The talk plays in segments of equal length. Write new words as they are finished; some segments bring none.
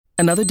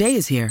Another day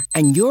is here,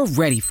 and you're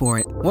ready for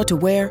it. What to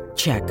wear?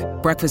 Check.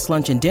 Breakfast,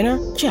 lunch, and dinner?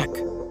 Check.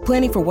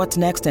 Planning for what's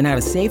next and how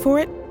to save for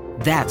it?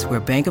 That's where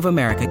Bank of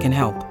America can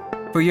help.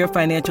 For your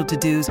financial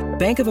to-dos,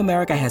 Bank of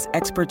America has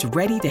experts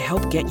ready to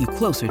help get you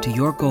closer to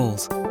your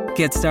goals.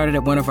 Get started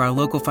at one of our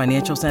local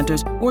financial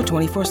centers or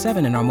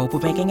 24/7 in our mobile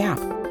banking app.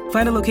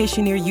 Find a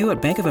location near you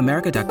at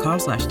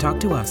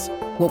bankofamerica.com/talktous.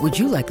 What would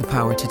you like the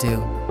power to do?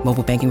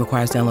 Mobile banking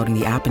requires downloading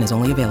the app and is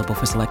only available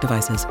for select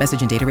devices. Message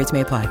and data rates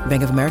may apply.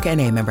 Bank of America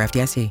N.A., member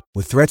FDIC.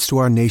 With threats to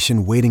our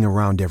nation waiting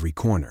around every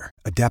corner,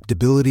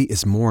 adaptability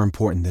is more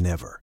important than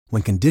ever.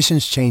 When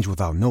conditions change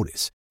without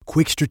notice,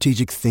 quick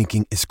strategic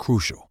thinking is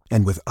crucial.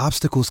 And with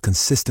obstacles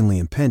consistently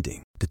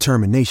impending,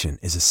 determination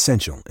is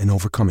essential in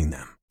overcoming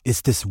them.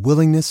 It's this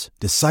willingness,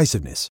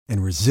 decisiveness,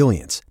 and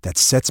resilience that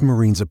sets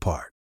Marines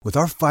apart. With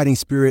our fighting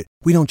spirit,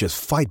 we don't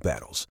just fight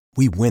battles,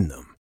 we win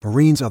them.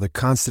 Marines are the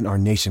constant our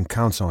nation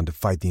counts on to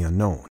fight the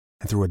unknown.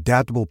 And through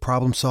adaptable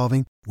problem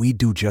solving, we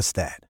do just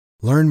that.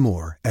 Learn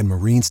more at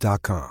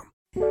marines.com.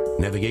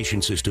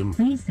 Navigation system.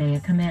 Please say a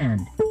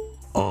command.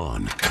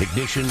 On.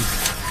 Ignition.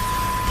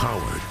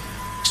 Powered.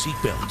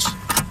 Seatbelts.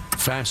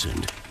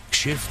 Fastened.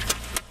 Shift.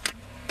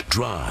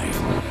 Drive.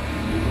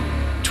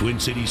 Twin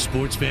Cities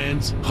sports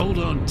fans, hold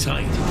on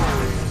tight.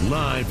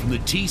 Live from the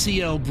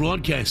TCL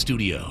broadcast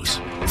studios,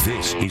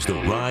 this is The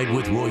Ride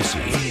with Royce.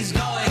 He's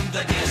going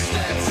the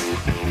distance.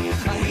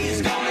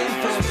 He's going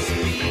full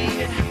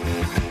speed.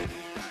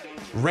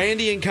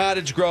 Randy in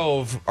Cottage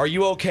Grove, are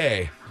you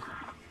okay?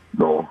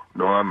 No,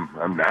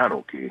 I'm not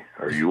okay.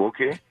 Are you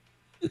okay?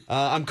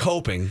 I'm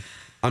coping.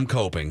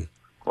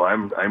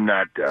 Well, I'm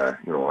not.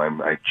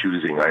 I'm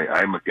choosing.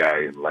 I'm a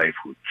guy in life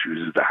who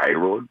chooses the high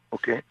road.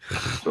 Okay,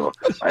 so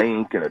I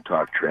ain't gonna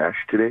talk trash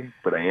today,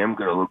 but I am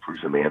gonna look for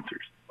some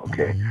answers.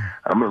 Okay,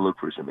 I'm gonna look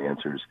for some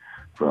answers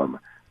from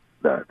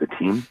the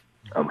team.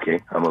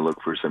 Okay, I'm gonna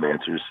look for some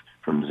answers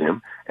from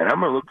Zim, and I'm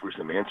gonna look for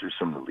some answers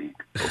from the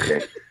league.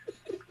 Okay,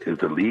 because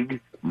the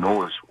league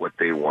knows what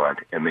they want,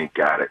 and they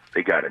got it.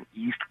 They got an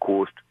East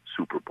Coast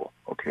Super Bowl.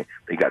 Okay,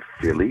 they got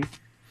Philly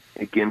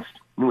against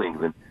New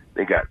England.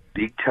 They got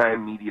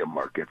big-time media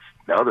markets.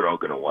 Now they're all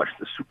going to watch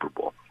the Super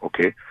Bowl,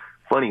 okay?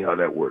 Funny how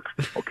that works,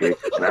 okay?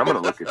 And I'm going to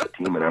look at the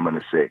team, and I'm going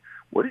to say,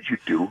 what did you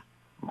do,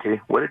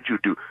 okay? What did you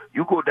do?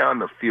 You go down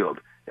the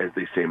field, as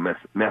they say,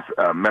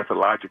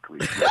 methodologically,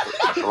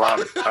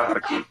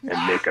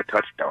 and make a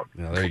touchdown.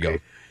 Yeah, there you go.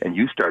 And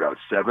you start out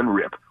 7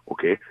 rip,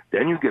 okay?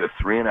 Then you get a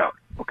 3 and out,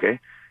 okay?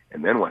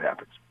 And then what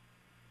happens?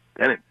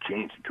 Then it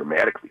changed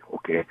dramatically,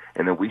 okay?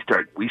 And then we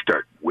start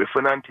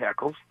whiffing on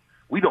tackles.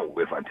 We don't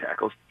whiff on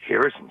tackles.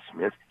 Harrison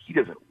Smith, he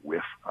doesn't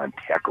whiff on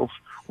tackles,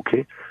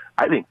 okay?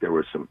 I think there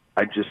was some –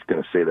 I'm just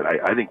going to say that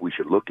I think we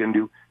should look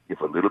into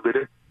if a little bit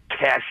of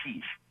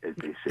cashish, as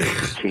they say,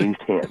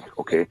 changed hands,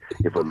 okay?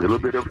 If a little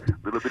bit of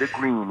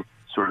green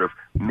sort of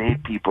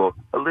made people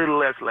a little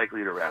less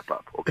likely to wrap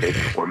up, okay?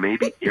 Or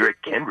maybe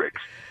Eric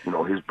Kendricks,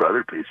 his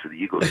brother plays for the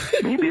Eagles.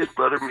 Maybe his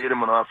brother made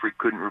him an offer he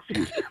couldn't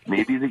refuse.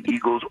 Maybe the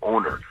Eagles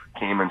owner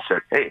came and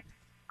said, hey,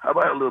 how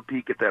about a little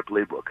peek at that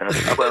playbook? Huh?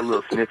 How about a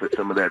little sniff at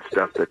some of that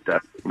stuff that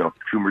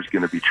Schumer's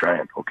going to be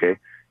trying? Okay,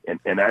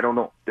 and I don't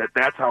know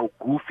that's how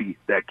goofy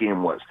that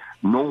game was.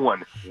 No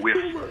one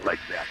whiffed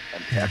like that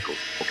on tackles.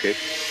 Okay,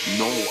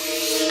 no one.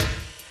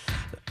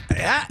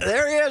 Yeah,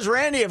 there he is,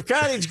 Randy of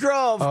Cottage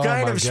Grove,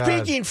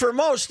 speaking for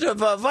most of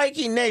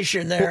Viking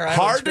Nation there.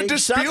 Hard to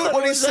dispute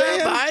what he's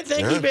saying. I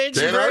think he made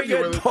some very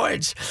good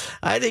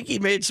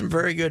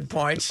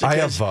points.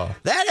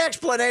 That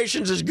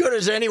explanation's as good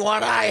as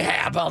anyone I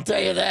have, I'll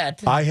tell you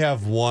that. I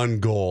have one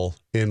goal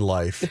in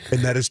life,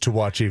 and that is to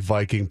watch a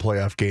Viking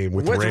playoff game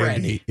with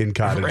Randy in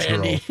Cottage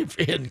Grove.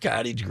 In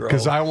Cottage Grove.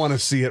 Because I want to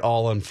see it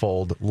all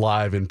unfold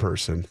live in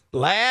person.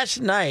 Last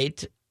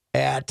night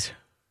at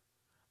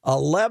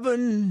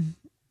 11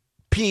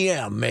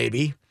 p.m.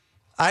 maybe,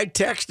 I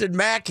texted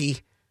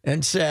Mackey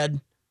and said,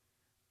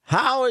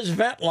 how is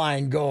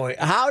Ventline going?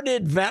 How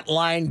did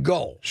Ventline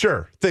go?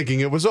 Sure,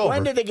 thinking it was over.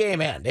 When did the game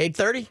end?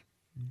 8:30?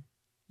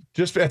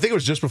 I think it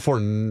was just before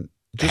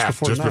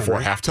before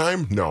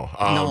halftime? No.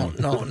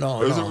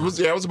 No.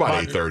 It was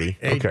about 8:30.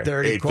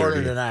 8:30,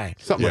 quarter to 9.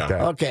 Something like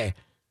that. Okay.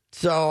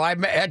 So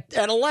at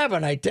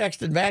 11, I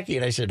texted Mackey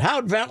and I said,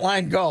 how'd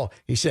Ventline go?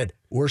 He said,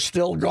 we're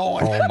still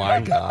going. Oh, my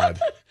God.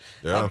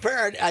 Yeah.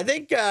 I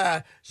think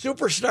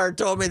Superstar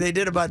told me they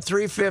did about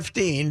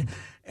 3:15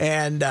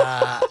 and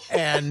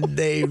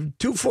they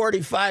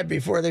 2:45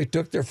 before they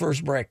took their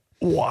first break.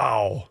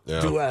 Wow.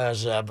 Yeah.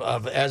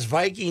 As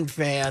Viking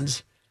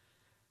fans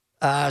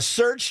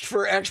searched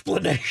for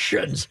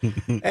explanations,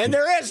 and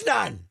there is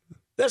none.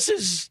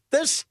 This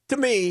to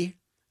me,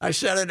 I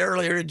said it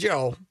earlier to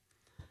Joe,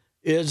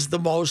 is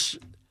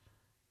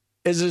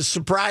as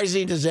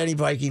surprising as any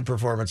Viking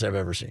performance I've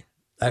ever seen.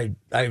 I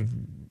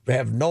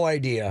have no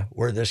idea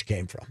where this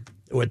came from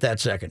with that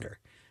secondary,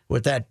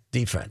 with that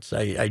defense.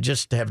 I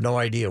just have no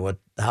idea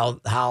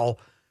how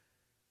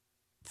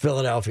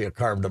Philadelphia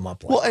carved them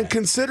up. Well, and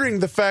considering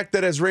the fact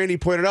that, as Randy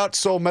pointed out,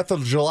 so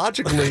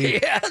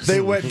methodologically, Yes. they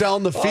went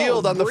down the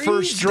field on the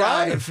first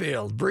drive.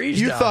 Breezed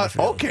You down thought, the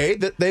field. okay,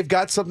 that they've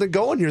got something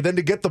going here. Then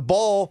to get the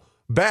ball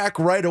back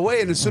right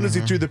away, and as soon as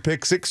he threw the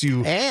pick six,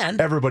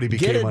 everybody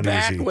became get it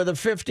uneasy. back with a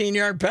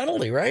 15-yard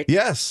penalty, right?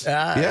 Yes,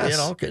 yes. You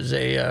know, because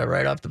they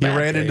right off the He bat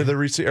ran into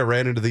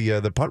the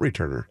the punt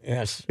returner.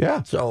 Yes.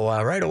 Yeah. So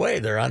right away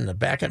they're on the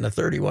back on the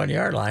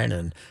 31-yard line,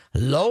 and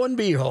lo and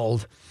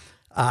behold,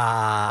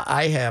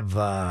 I have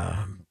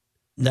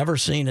never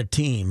seen a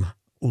team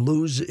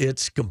lose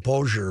its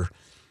composure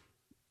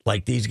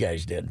like these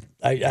guys did.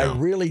 I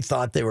really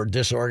thought they were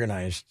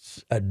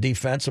disorganized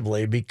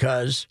defensively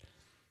because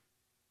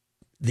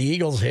the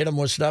Eagles hit them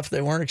with stuff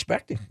they weren't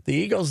expecting.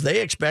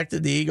 They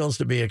expected the Eagles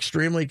to be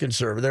extremely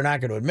conservative. They're not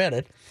going to admit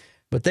it,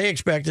 but they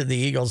expected the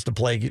Eagles to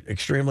play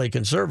extremely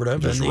conservative.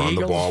 Just and run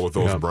Eagles, the ball with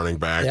those running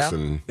backs.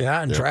 and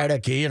try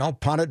to,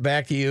 punt it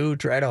back to you,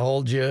 try to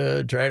hold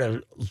you, try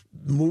to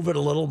move it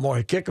a little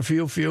more, kick a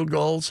few field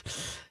goals.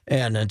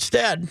 And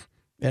instead,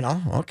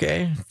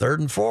 okay, 3rd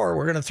and 4,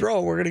 we're going to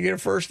throw. We're going to get a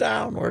first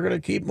down. We're going to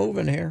keep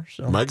moving here.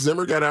 So Mike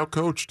Zimmer got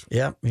outcoached.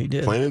 Yep, he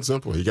did. Plain and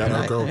simple, he got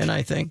outcoached. And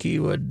I think he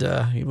would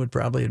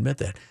probably admit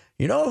that.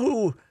 You know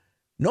who?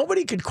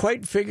 Nobody could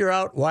quite figure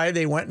out why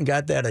they went and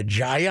got that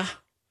Ajayi,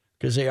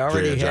 because they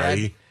already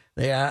had.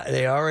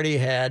 They already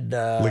had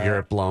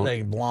LeGarrette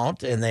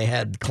Blount, and they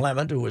had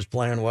Clement, who was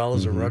playing well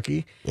as a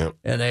rookie. Yep.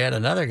 And they had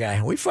another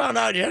guy. We found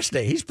out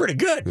yesterday he's pretty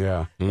good.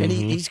 Yeah. And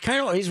he's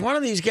one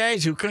of these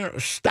guys who kind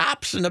of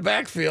stops in the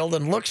backfield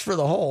and looks for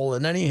the hole,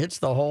 and then he hits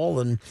the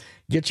hole and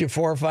gets you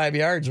 4 or 5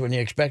 yards when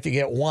you expect to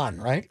get 1,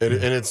 right? And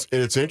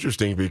it's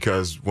interesting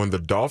because when the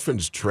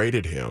Dolphins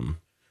traded him,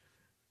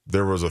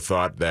 there was a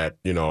thought that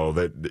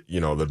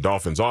the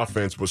Dolphins'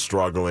 offense was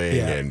struggling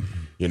and.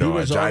 He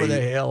was over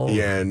the hill.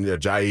 Yeah, and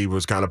Ajayi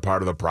was kind of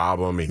part of the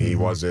problem, and he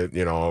wasn't,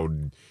 he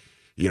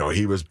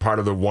was part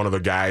of one of the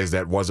guys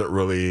that wasn't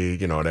really,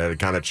 that had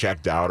kind of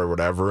checked out or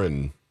whatever.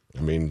 And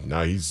I mean,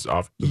 now he's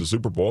off to the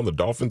Super Bowl, and the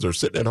Dolphins are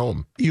sitting at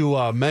home.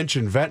 You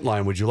mentioned vent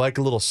line. Would you like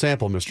a little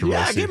sample, Mr. Yeah,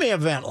 Rossi? give me a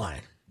vent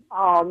line.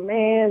 Oh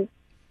man,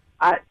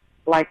 I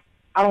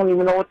don't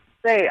even know what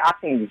to say. I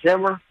think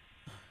Zimmer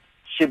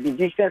should be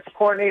defensive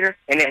coordinator,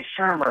 and then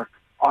Shermer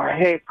our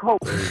head coach.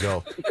 There you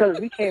go. Because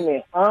we came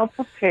in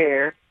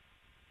unprepared.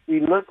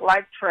 We looked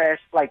like trash.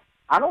 Like,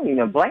 I don't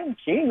even blame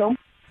Keenum.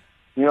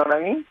 You know what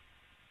I mean?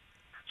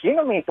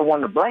 Keenum ain't the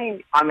one to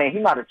blame. I mean, he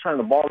might have turned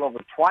the ball over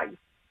twice,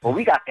 but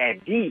we got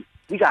that D.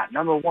 We got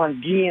number 1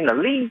 D in the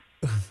league,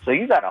 so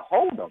you got to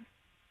hold them,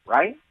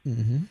 right?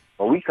 Mm-hmm.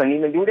 But we couldn't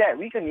even do that.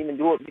 We couldn't even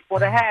do it before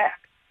the half.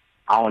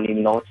 I don't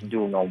even know what to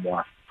do no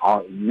more.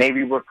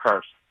 Maybe we're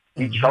cursed.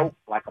 We choke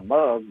like a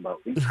bug,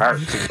 but we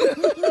cursed.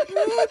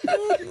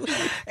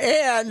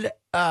 And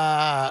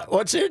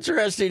what's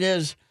interesting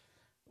is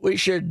we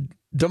should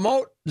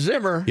demote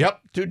Zimmer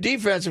to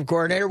defensive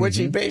coordinator, which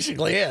he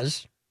basically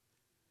is.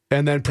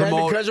 And then promote.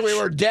 And because we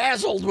were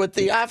dazzled with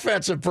the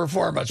offensive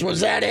performance.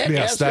 Was that it?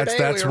 Yes,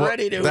 yesterday? We were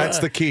ready to. That's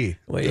the key.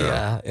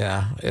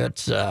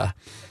 It's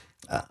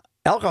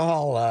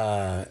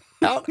alcohol.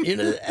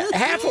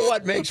 Half of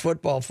what makes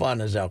football fun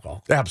is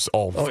alcohol.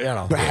 Absolutely.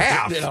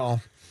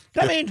 Half.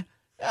 I mean,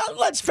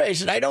 let's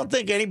face it. I don't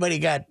think anybody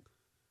got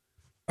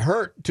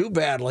hurt too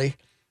badly,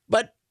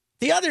 but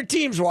the other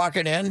team's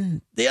walking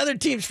in. The other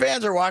team's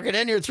fans are walking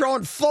in. You're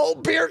throwing full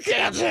beer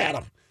cans at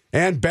them.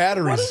 And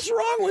batteries. What is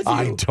wrong with you?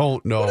 I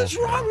don't know. What is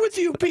wrong with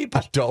you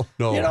people? I don't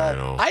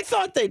know. I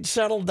thought they'd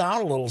settled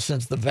down a little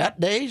since the vet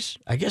days.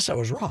 I guess I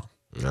was wrong.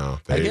 No,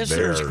 I guess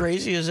they're as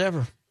crazy as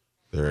ever.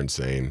 They're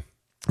insane.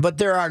 But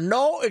there are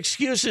no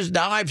excuses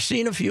now. I've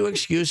seen a few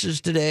excuses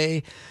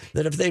today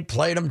that if they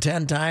played them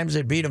 10 times,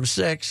 they beat them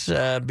 6,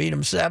 beat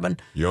them 7.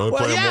 You only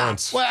play them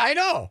once. Well, I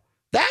know.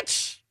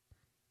 That's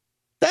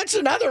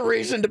another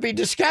reason to be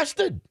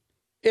disgusted.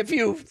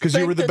 Because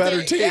you were the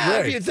better team,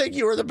 right? If you think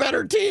you were the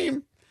better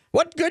team,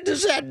 what good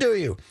does that do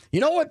you? You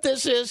know what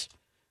this is?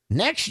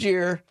 Next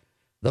year,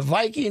 the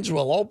Vikings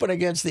will open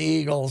against the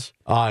Eagles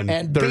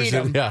and beat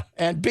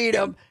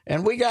them,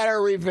 and we got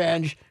our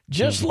revenge,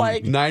 just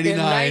like 99. in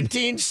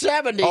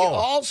 1970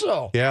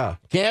 also. Yeah.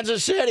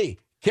 Kansas City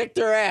kicked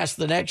their ass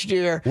the next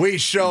year. We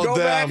showed Go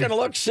them. back and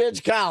look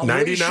Sid's column.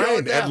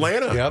 99,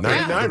 Atlanta. Yep.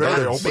 99, right?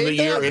 They opened the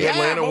year in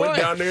Atlanta, went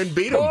down there and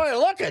beat them. Boy,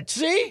 look it.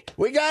 See?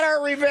 We got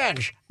our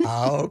revenge.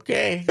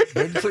 Okay.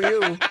 Good for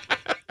you.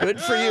 Good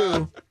for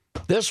you.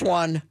 This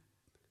one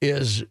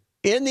is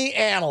in the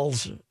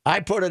annals. I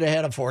put it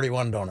ahead of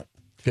 41 Donut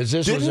because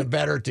this was a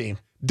better team.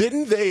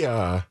 Didn't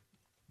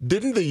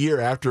the year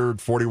after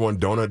 41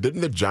 Donut,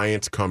 didn't the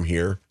Giants come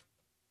here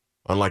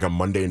on like a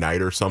Monday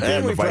night or something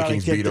and the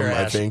Vikings beat them,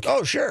 I think?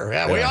 Oh, sure.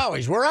 Yeah, we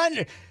always.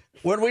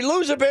 When we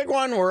lose a big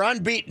one, we're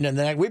unbeaten.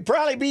 And we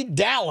probably beat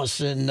Dallas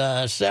in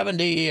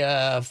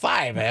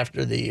 75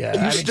 after the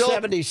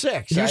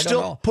 76. You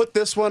still put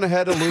this one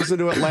ahead of losing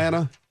to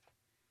Atlanta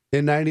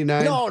in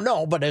 99?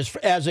 No, but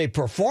as a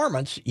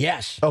performance,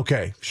 yes.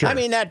 Okay, sure. I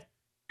mean, that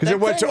Because it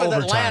went to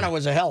overtime. Atlanta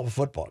was a hell of a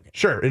football game.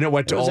 Sure, and it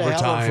went to overtime. It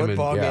was a hell of a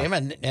football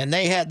and, game, and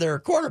they had their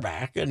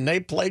quarterback, and they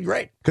played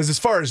great. Because as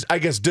far as, I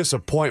guess,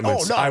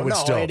 disappointments, I would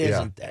still. It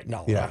isn't that.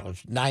 No, it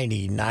was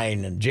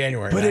 99 in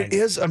January. But 90. it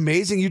is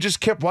amazing. You just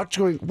kept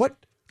watching going, what?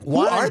 Who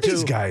are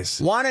these guys?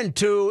 1 and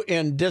 2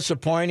 in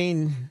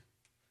disappointing.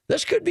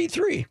 This could be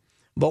 3.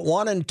 But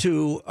 1 and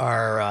 2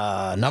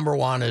 are, number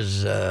 1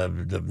 is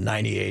the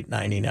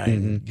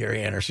 98-99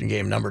 Gary Anderson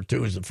game. Number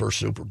 2 is the first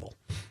Super Bowl.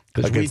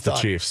 Against the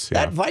Chiefs.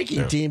 That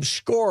Viking team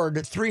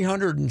scored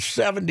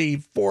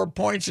 374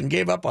 points and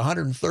gave up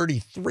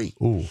 133.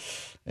 Ooh.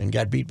 And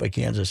got beat by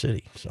Kansas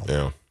City.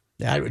 So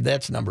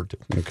that's number 2.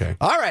 Okay.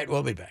 All right,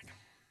 we'll be back.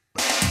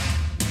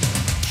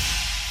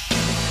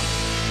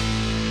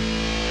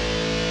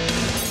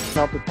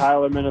 Up to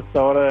Tyler,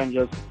 Minnesota, and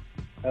just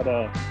had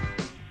a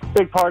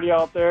big party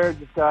out there.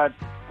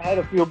 Had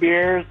a few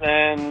beers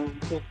and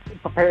just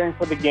preparing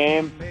for the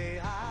game.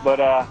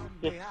 But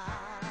just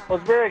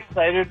was very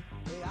excited.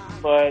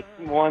 But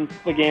once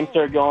the game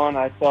started going,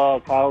 I saw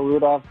Kyle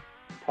Rudolph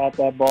caught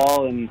that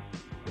ball and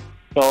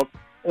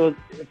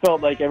it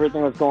felt like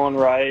everything was going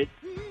right.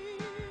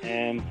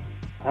 And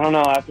I don't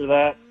know, after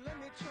that,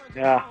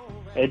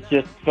 it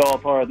just fell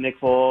apart with Nick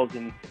Foles.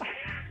 And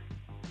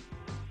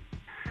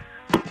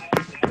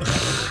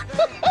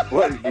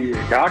What, are you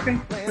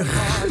talking?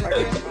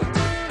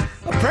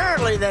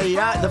 Apparently,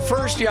 the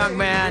first young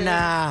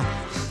man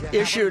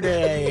issued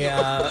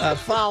a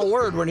foul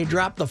word when he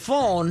dropped the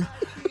phone.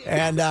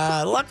 And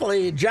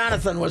luckily,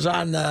 Jonathan was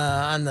on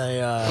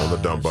the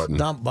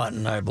dump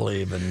button, I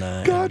believe.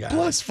 And God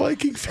bless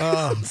Viking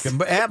fans.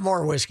 Have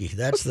more whiskey.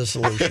 That's the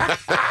solution.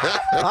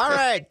 All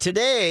right,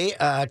 today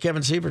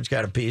Kevin Siebert's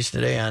got a piece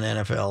today on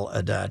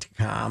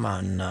NFL.com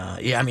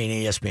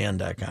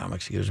ESPN.com.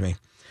 Excuse me.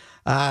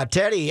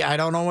 Teddy, I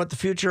don't know what the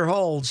future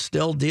holds.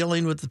 Still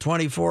dealing with the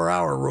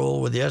 24-hour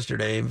rule with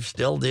yesterday.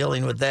 Still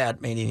dealing with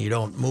that, meaning you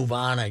don't move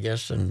on, I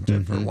guess, for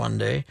one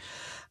day.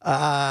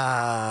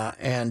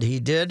 And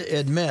he did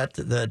admit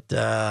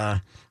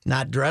that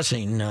not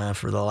dressing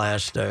for the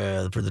last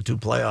for the 2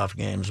 playoff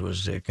games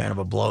was kind of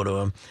a blow to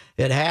him.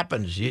 It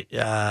happens.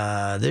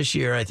 This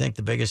year, I think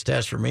the biggest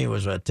test for me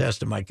was a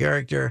test of my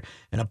character.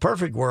 In a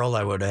perfect world,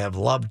 I would have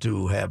loved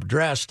to have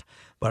dressed,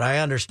 but I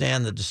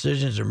understand the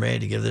decisions are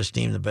made to give this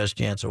team the best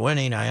chance of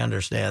winning. I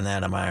understand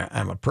that.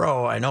 I'm a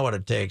pro. I know what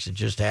it takes. It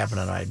just happened,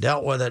 and I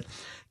dealt with it.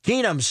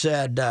 Keenum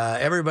said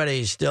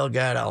everybody's still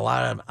got a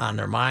lot on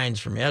their minds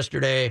from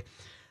yesterday.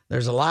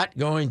 There's a lot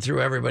going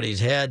through everybody's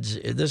heads.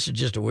 This is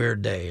just a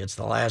weird day. It's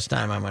the last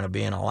time I'm going to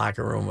be in a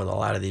locker room with a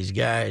lot of these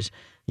guys.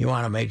 You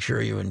want to make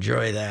sure you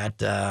enjoy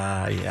that.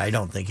 I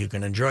don't think you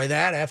can enjoy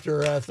that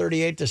after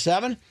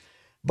 38-7.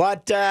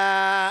 But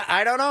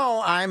I don't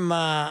know.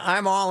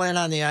 I'm all in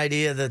on the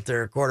idea that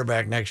their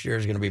quarterback next year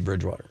is going to be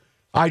Bridgewater.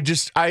 I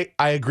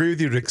agree with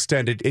you to an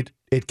extent.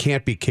 It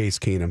can't be Case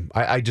Keenum.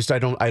 I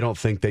don't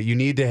think that you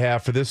need to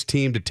have, for this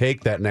team to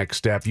take that next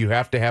step, you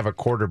have to have a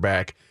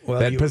quarterback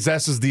that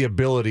possesses the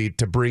ability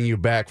to bring you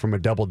back from a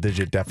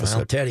double-digit deficit.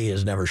 Well, Teddy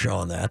has never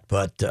shown that,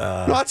 but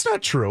no, that's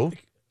not true.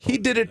 He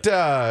did it.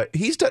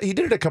 He did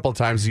it a couple of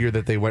times a year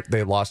that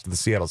they lost to the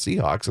Seattle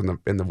Seahawks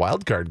in the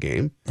wild card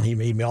game.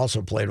 He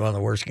also played one of the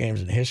worst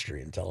games in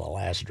history until the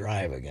last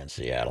drive against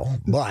Seattle.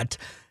 But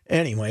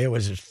anyway, it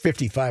was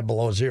 55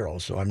 below zero,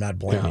 so I'm not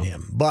blaming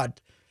him.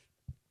 But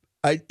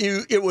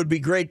it would be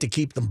great to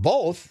keep them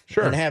both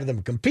and have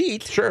them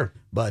compete. Sure.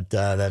 But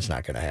that's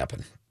not going to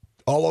happen.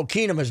 Although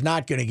Keenum is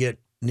not going to get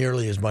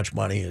nearly as much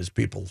money as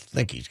people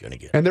think he's going to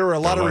get. And there were a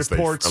lot of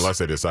reports. Unless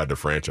they decide to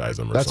franchise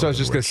him or That's something. what I was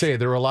just going to say.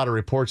 There were a lot of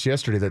reports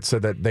yesterday that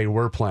said that they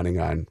were planning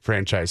on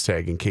franchise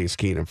tagging Case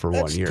Keenum for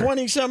 1 year.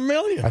 20-some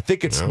million. I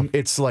think it's like,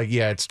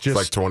 it's just. It's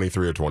like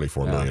 23 or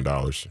 $24 million.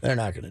 They're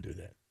not going to do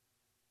that.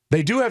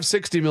 They do have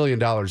 $60 million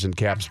in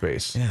cap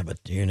space. Yeah, but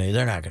they're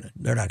not going to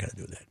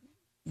do that.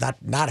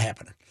 Not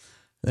happening.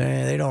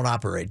 They don't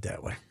operate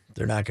that way.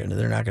 They're not going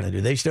to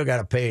do. They still got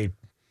to pay.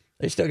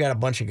 They still got a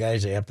bunch of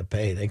guys they have to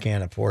pay. They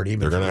can't afford even.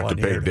 They're going to have to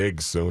pay year.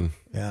 Diggs soon.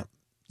 Yeah,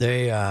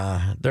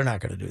 they're not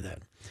going to do that.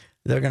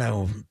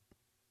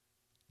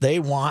 They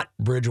want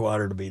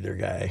Bridgewater to be their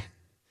guy.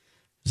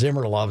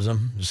 Zimmer loves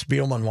him.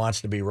 Spielman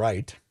wants to be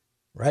right.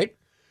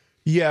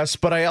 Yes,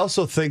 but I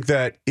also think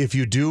that if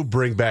you do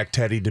bring back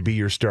Teddy to be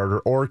your starter,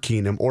 or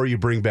Keenum, or you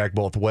bring back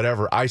both,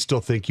 whatever, I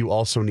still think you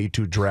also need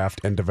to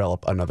draft and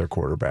develop another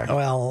quarterback.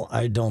 Well,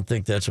 I don't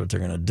think that's what they're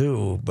going to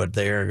do, but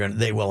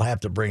they will have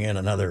to bring in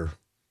another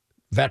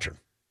veteran.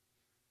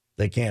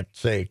 They can't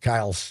say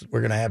we're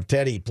going to have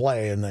Teddy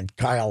play, and then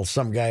Kyle,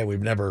 some guy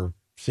we've never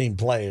seen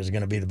play, is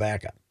going to be the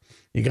backup.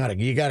 You got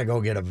to go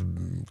get a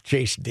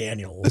Chase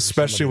Daniel,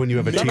 especially when you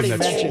have a team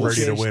that's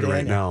ready to win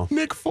right now.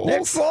 Nick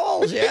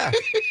Foles, yeah,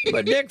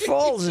 but Nick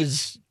Foles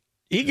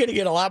he's going to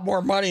get a lot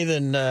more money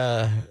than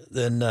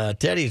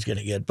Teddy's going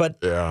to get,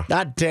 but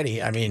not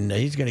Teddy. I mean,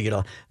 he's going to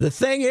get the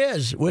thing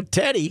is with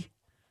Teddy,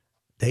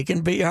 they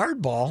can be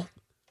hardball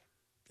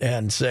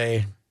and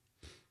say,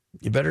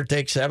 you better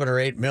take $7 or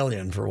 $8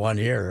 million for 1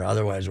 year,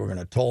 otherwise we're going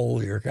to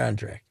toll your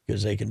contract,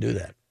 because they can do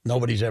that.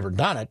 Nobody's ever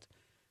done it,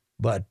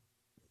 but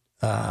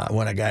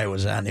when a guy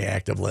was on the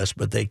active list,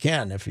 but they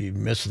can if you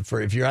miss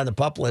if you're on the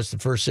PUP list the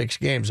first 6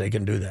 games, they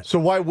can do that. So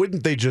why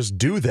wouldn't they just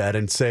do that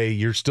and say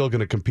you're still going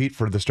to compete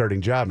for the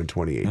starting job in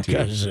 2018?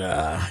 Because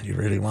you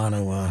really want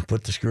to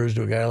put the screws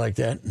to a guy like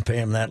that and pay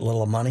him that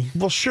little money?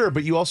 Well, sure,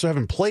 but you also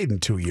haven't played in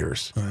 2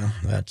 years. Well,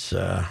 that's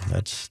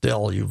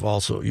still you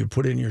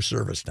put in your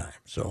service time.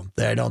 So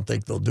I don't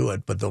think they'll do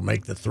it, but they'll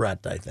make the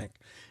threat, I think.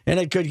 And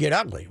it could get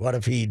ugly. What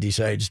if he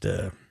decides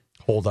to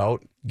hold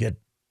out, get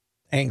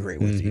angry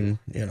with you,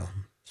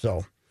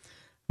 So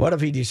what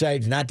if he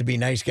decides not to be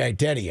nice guy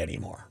Teddy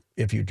anymore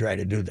if you try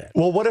to do that?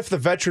 Well, what if the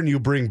veteran you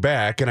bring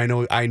back, and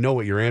I know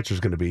what your answer is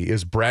going to be,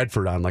 is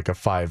Bradford on like a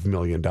 $5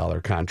 million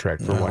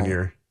contract for 1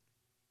 year?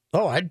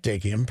 Oh, I'd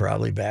take him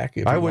probably back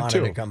if he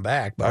wanted to come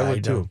back. But I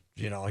would too.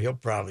 He'll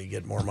probably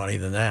get more money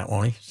than that,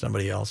 won't he?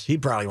 Somebody else. He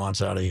probably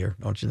wants out of here,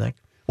 don't you think?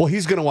 Well,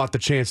 he's going to want the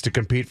chance to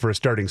compete for a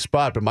starting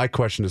spot, but my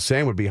question to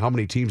Sam would be, how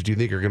many teams do you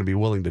think are going to be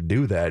willing to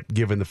do that,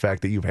 given the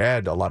fact that you've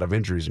had a lot of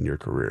injuries in your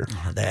career?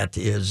 That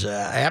is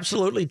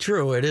absolutely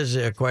true. It is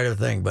quite a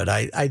thing, but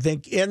I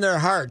think in their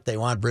heart they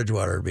want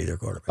Bridgewater to be their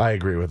quarterback. I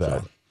agree with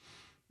that.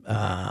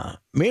 So,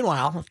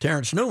 meanwhile,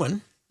 Terrence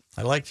Newman,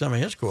 I liked some of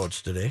his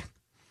quotes today.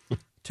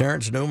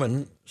 Terrence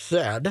Newman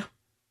said,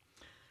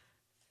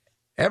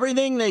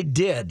 "Everything they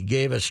did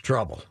gave us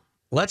trouble.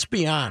 Let's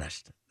be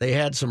honest. They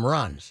had some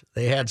runs.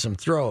 They had some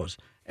throws.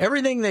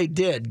 Everything they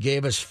did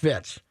gave us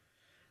fits.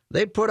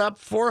 They put up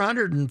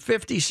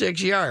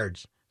 456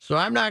 yards. So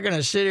I'm not going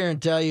to sit here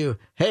and tell you,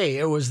 hey,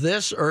 it was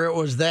this or it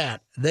was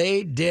that.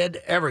 They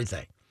did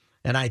everything."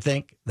 And I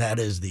think that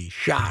is the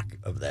shock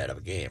of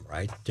a game,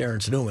 right?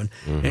 Terrence Newman,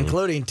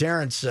 including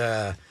Terrence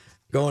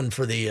going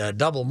for the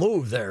double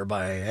move there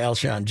by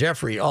Alshon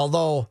Jeffrey.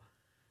 Although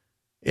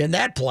in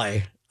that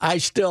play, I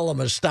still am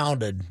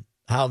astounded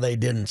how they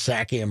didn't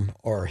sack him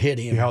or hit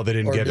him. How they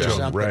didn't get to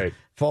him, right.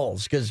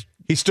 Foles, because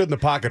he stood in the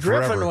pocket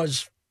Griffin forever.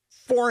 was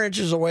 4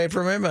 inches away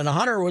from him, and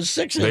Hunter was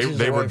 6 inches away.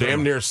 They were from damn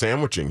him. near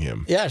sandwiching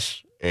him.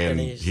 Yes.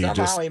 And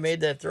somehow he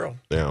made that throw.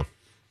 Yeah.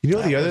 You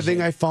know the other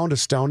thing I found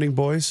astounding,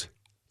 boys?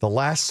 The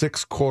last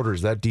 6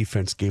 quarters, that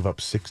defense gave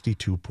up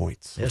 62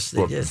 points. Yes,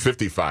 they did.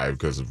 55,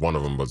 because one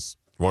of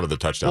the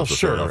touchdowns for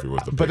Philadelphia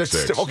was the but pick it's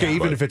six. still,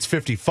 even if it's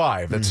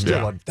 55, that's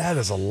still that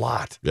is a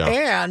lot. Yeah.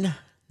 And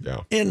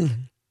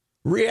in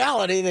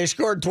reality, they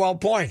scored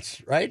 12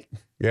 points, right?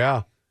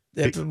 Yeah.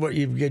 What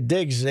you get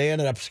Diggs, they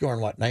ended up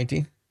scoring what,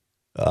 19?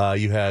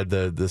 You had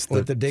the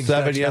Diggs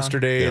 7 touchdown?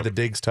 yesterday, Yeah. the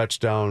Diggs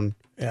touchdown.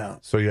 Yeah.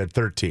 So you had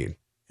 13.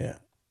 Yeah.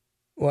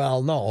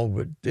 Well, no,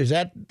 but is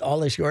that all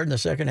they scored in the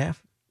second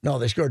half? No,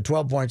 they scored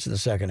 12 points in the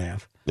second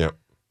half. Yep.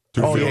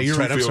 You're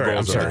right. I'm Field sorry.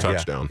 goals and a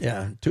touchdown.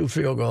 Yeah, 2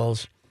 field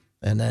goals,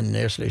 and then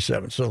yesterday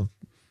 7. So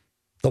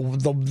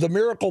the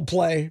miracle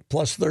play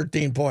plus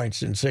 13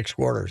 points in 6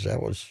 quarters, that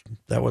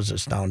was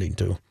astounding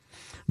too.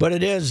 But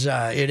it is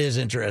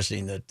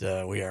interesting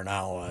that we are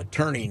now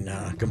turning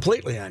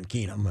completely on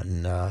Keenum,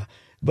 and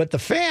but the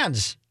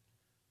fans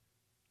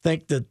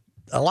think that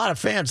a lot of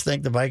fans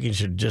think the Vikings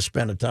should just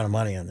spend a ton of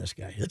money on this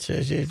guy.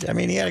 I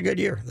mean, he had a good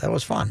year. That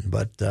was fun,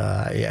 but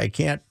I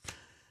can't.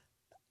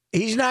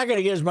 He's not going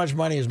to get as much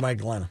money as Mike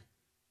Glennon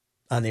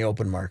on the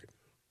open market.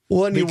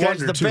 Well, and because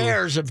the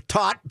Bears have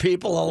taught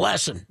people a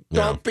lesson.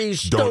 Don't be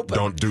stupid.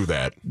 Don't do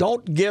that.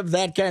 Don't give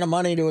that kind of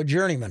money to a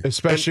journeyman.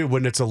 Especially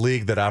when it's a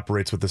league that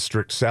operates with a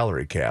strict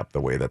salary cap, the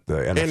way that the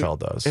NFL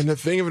does. And the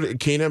thing of it,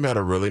 Keenum had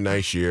a really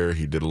nice year.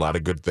 He did a lot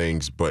of good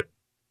things, but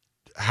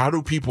how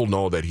do people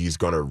know that he's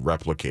going to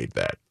replicate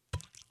that?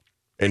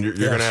 And you're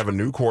going to have a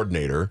new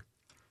coordinator.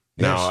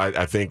 Now,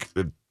 I think,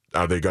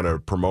 are they going to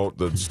promote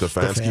the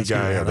Stefanski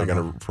guy? Are they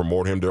going to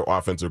promote him to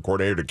offensive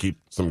coordinator to keep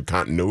some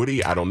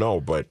continuity? I don't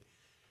know, but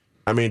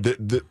I mean,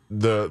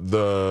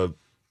 the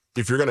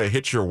if you're going to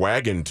hitch your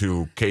wagon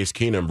to Case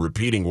Keenum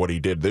repeating what he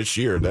did this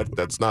year,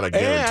 that's not a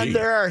guarantee. And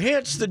there are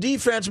hints the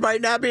defense might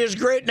not be as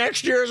great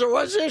next year as it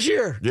was this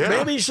year. Yeah.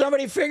 Maybe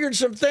somebody figured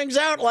some things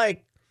out,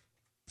 like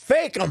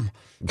fake them,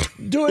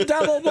 do a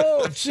double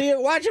move,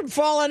 watch them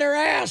fall on their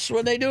ass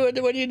when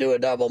you do a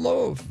double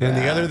move. And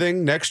the other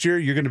thing, next year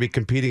you're going to be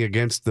competing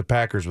against the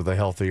Packers with a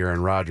healthy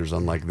Aaron Rodgers,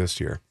 unlike this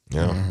year.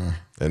 Yeah,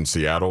 and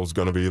Seattle's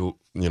going to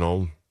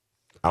be,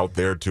 out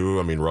there too.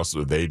 I mean,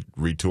 Russell, they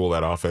retool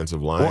that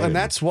offensive line. Well, and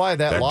that's why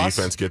that loss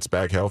defense gets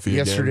back healthy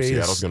yesterday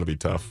again. Seattle's going to be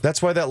tough.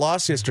 That's why that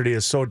loss yesterday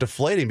is so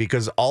deflating,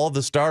 because all of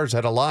the stars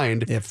had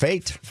aligned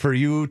fate for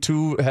you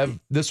to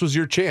have. This was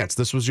your chance.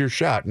 This was your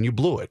shot, and you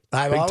blew it.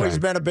 I've always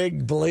been a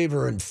big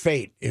believer in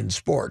fate in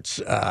sports.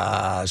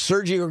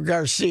 Sergio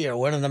Garcia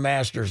winning the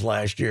Masters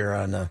last year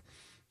on the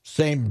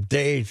same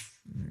day,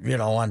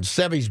 on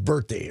Seve's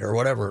birthday or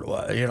whatever it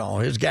was.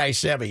 His guy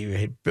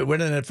Seve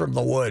winning it from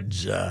the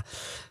woods.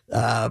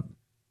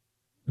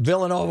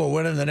 Villanova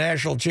winning the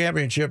national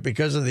championship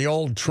because of the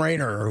old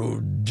trainer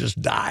who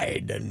just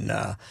died, and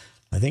I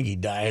think he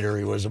died or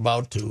he was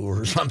about to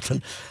or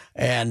something.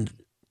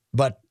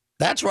 But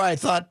that's why I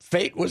thought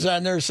fate was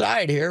on their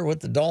side here with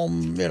the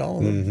Dome,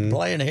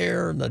 playing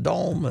here in the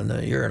Dome,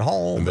 and you're at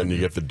home. And then you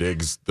get the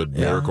Diggs, the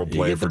miracle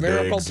play for the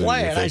miracle Diggs,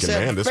 play, and you're thinking, I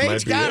said, man, this fate's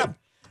might be got it. him.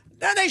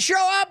 Then they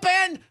show up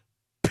and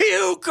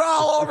puke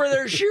all over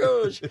their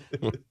shoes.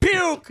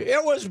 Puke.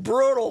 It was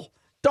brutal.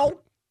 Don't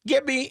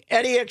give me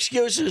any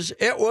excuses.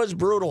 It was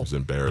brutal. It was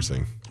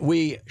embarrassing.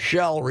 We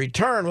shall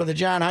return with the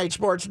John Height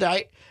Sports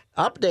update,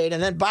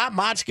 and then Bob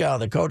Motzko,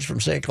 the coach from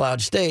St.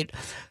 Cloud State,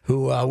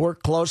 who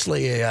worked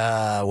closely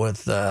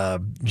with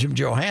Jim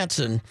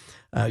Johansson,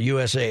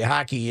 USA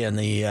Hockey, and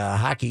the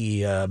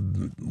hockey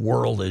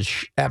world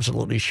is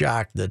absolutely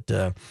shocked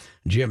that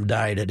Jim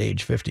died at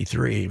age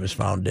 53. He was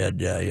found dead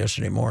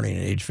yesterday morning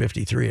at age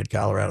 53 at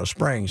Colorado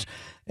Springs.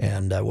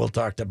 And we'll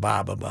talk to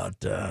Bob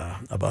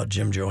about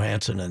Jim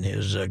Johansson and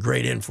his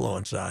great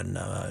influence on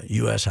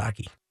U.S.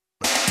 hockey.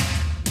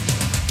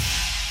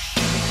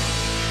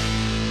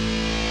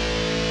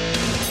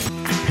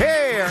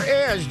 Here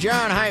is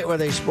John Height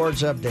with a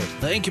sports update.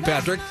 Thank you,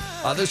 Patrick.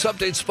 This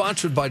update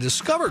sponsored by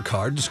Discover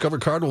Card. Discover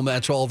Card will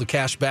match all the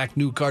cash back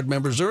new card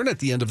members earn at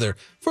the end of their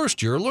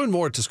first year. Learn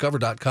more at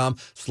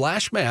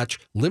discover.com/match.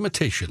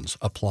 Limitations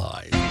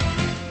apply.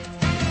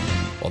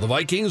 Well, the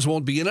Vikings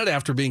won't be in it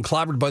after being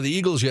clobbered by the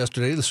Eagles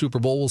yesterday. The Super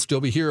Bowl will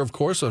still be here, of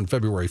course, on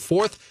February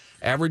 4th.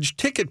 Average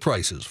ticket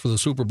prices for the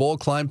Super Bowl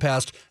climbed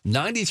past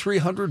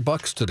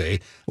 $9,300 today.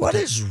 What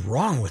is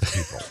wrong with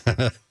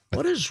people?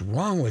 What is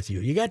wrong with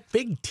you? You got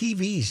big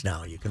TVs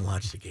now. You can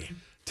watch the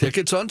game.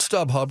 Tickets on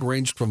StubHub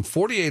ranged from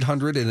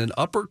 $4,800 in an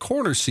upper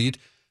corner seat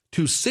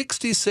to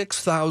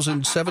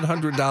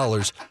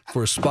 $66,700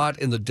 for a spot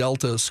in the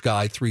Delta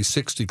Sky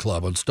 360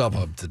 Club on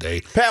StubHub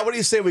today. Pat, what do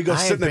you say we go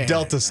sit in the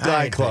Delta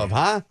Sky Club,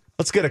 huh?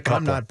 Let's get a couple.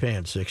 I'm not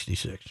paying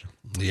 $66.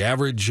 The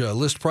average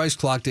list price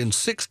clocked in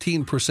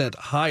 16%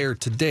 higher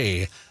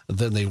today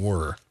than they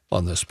were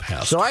on this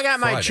past So I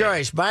got my Friday.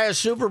 choice. Buy a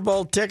Super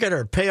Bowl ticket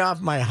or pay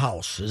off my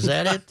house. Is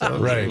that it?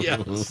 Right.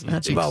 Yes,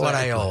 That's about what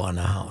I owe on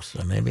the house.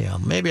 So maybe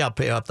I'll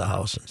pay off the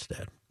house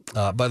instead.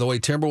 By the way,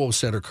 Timberwolves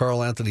center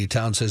Karl Anthony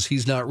Towns says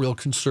he's not real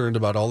concerned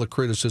about all the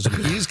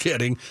criticism he's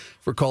getting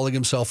for calling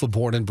himself a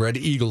born and bred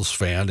Eagles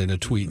fan in a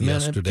tweet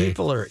yesterday.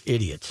 People are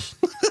idiots.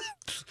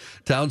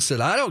 Towns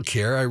said, I don't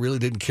care. I really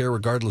didn't care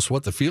regardless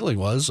what the feeling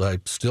was. I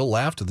still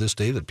laugh to this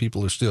day that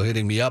people are still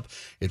hitting me up.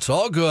 It's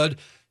all good.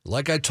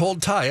 Like I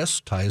told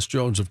Tyus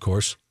Jones, of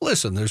course,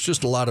 listen, there's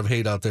just a lot of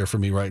hate out there for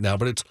me right now,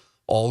 but it's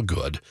all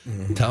good.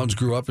 Mm-hmm. Towns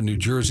grew up in New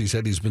Jersey,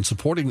 said he's been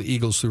supporting the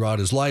Eagles throughout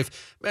his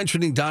life,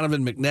 mentioning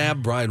Donovan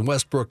McNabb, Brian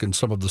Westbrook, and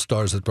some of the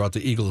stars that brought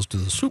the Eagles to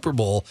the Super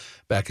Bowl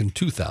back in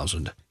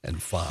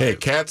 2005. Hey,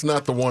 Cat's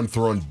not the one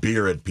throwing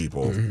beer at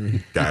people,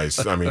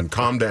 guys. I mean,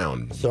 calm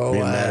down. So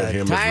Being mad at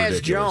him is Tyus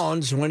ridiculous.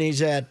 Jones, when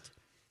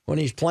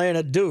he's playing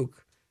at Duke,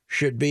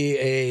 should be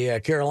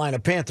a Carolina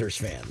Panthers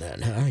fan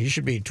then, huh? He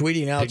should be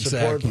tweeting out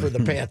support for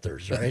the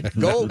Panthers, right?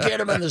 Go get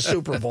him in the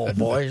Super Bowl,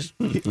 boys.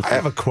 I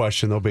have a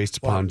question, though, based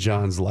upon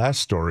John's last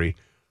story.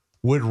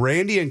 Would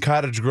Randy in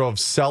Cottage Grove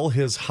sell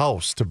his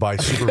house to buy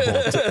Super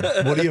Bowl?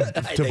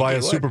 To buy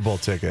a Super Bowl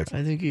ticket?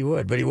 I think he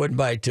would, but he wouldn't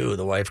buy two.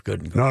 The wife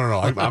couldn't go. No.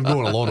 I'm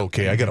going alone.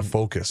 Okay, I got to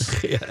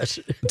focus. Yes.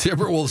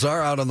 Timberwolves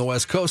are out on the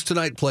West Coast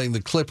tonight playing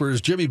the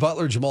Clippers. Jimmy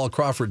Butler, Jamal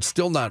Crawford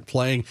still not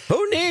playing.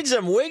 Who needs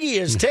him? Wiggy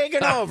is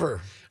taking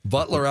over.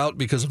 Butler out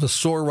because of a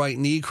sore right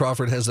knee.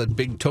 Crawford has that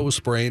big toe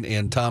sprain.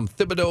 And Tom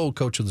Thibodeau,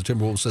 coach of the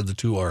Timberwolves, said the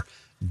two are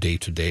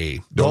day-to-day.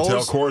 Don't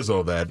tell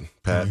Corzo that,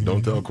 Pat.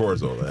 Don't tell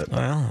Corzo that.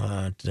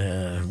 Well,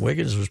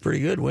 Wiggins was pretty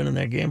good winning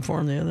that game for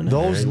him the other night.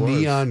 Those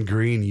neon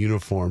green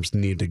uniforms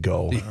need to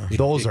go.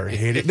 Those are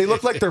hated. They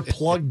look like they're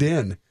plugged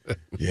in.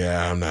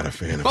 Yeah, I'm not a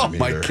fan of Oh, them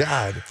my either.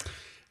 God.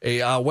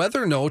 A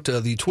weather note,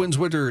 the Twins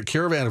Winter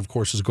Caravan, of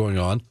course, is going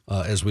on,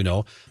 as we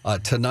know.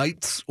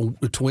 Tonight's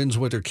Twins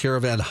Winter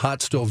Caravan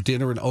hot stove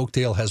dinner in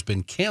Oakdale has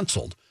been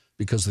canceled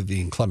because of the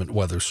inclement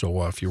weather.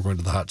 So if you're going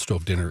to the hot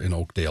stove dinner in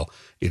Oakdale,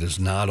 it is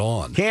not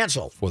on.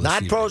 Canceled.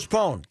 Not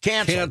postponed.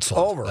 Canceled.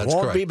 Over. That's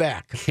Won't correct. be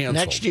back. Canceled.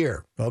 Next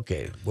year.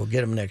 Okay. We'll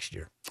get him next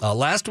year.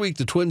 Last week,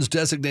 the Twins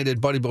designated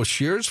Buddy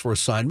Boshears for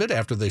assignment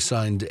after they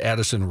signed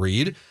Addison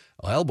Reed.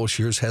 Well,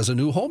 Boshears has a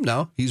new home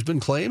now. He's been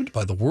claimed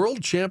by the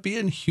world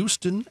champion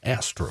Houston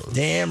Astros.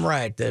 Damn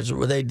right. That's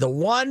the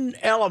one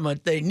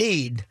element they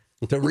need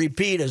to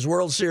repeat as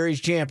World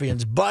Series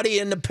champions. Buddy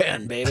in the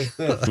pen, baby.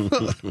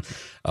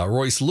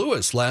 Royce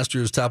Lewis, last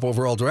year's top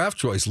overall draft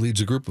choice,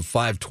 leads a group of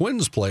 5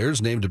 Twins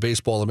players named to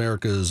Baseball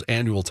America's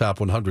annual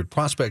Top 100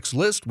 Prospects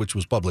list, which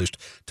was published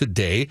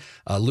today.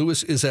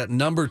 Lewis is at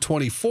number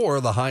 24,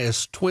 the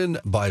highest Twin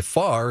by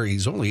far.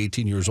 He's only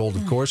 18 years old,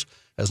 of course,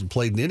 hasn't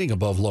played an inning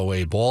above low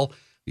A ball.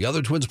 The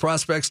other Twins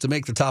prospects to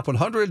make the top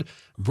 100,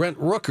 Brent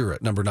Rooker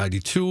at number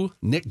 92,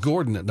 Nick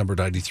Gordon at number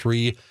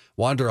 93,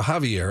 Wander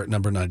Javier at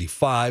number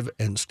 95,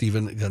 and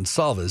Steven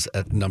Gonsalves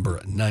at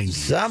number 90.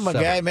 Some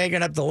guy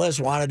making up the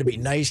list wanted to be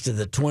nice to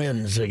the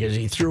Twins because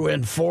he threw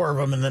in 4 of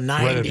them in the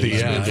 90s Right at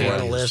the end. before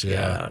the list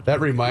got out. That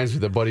reminds me,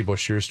 the Buddy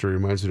Boshears story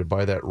reminds me to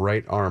buy that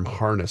right arm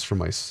harness for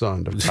my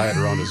son to tie it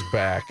around his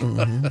back.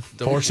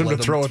 Force him to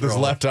throw with his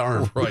left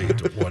arm.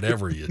 Right,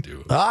 whatever you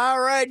do. All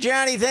right,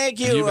 Johnny, thank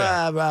you. You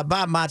bet.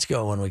 Bob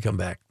Motzko when we come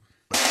back.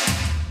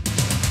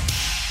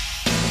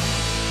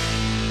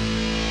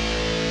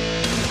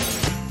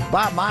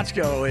 Bob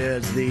Motzko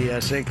is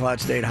the St. Cloud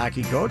State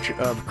hockey coach,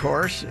 of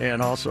course,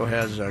 and also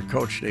has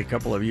coached a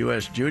couple of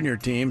U.S. junior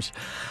teams.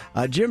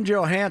 Jim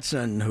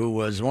Johansson, who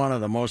was one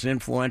of the most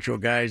influential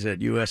guys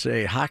at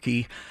USA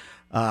Hockey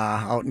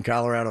out in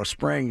Colorado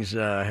Springs,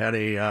 had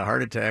a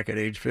heart attack at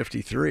age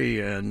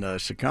 53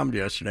 and succumbed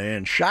yesterday.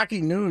 And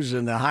shocking news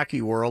in the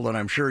hockey world, and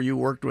I'm sure you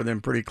worked with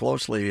him pretty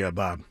closely,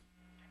 Bob.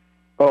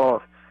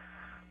 Oh,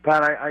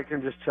 Pat, I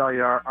can just tell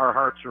you our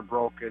hearts are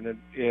broken,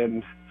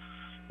 and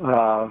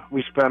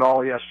we spent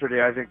all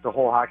yesterday, I think the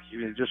whole hockey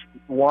community, just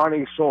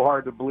wanting so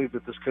hard to believe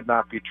that this could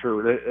not be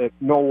true.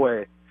 No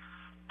way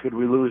could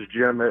we lose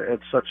Jim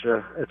at such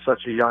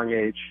a young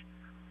age.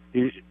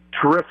 He's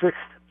terrific.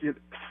 He's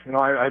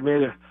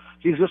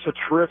just a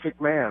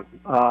terrific man.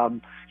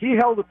 He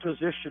held a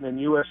position in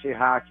USA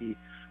Hockey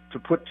to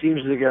put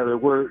teams together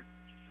where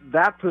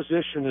that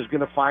position is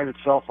going to find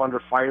itself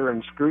under fire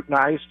and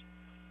scrutinized.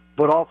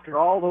 But after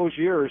all those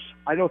years,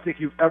 I don't think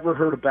you've ever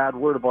heard a bad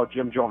word about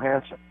Jim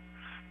Johansson.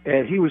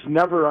 And he was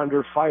never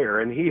under fire,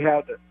 and he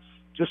had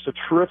just a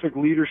terrific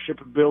leadership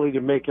ability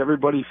to make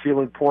everybody feel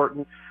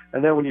important.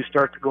 And then when you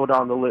start to go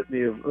down the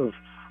litany of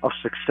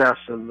success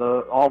and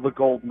all the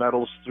gold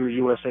medals through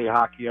USA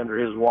Hockey under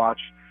his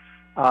watch,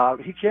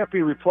 he can't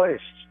be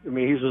replaced. I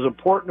mean, he's as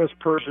important a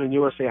person in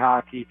USA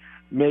Hockey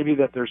maybe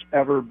that there's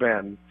ever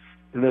been.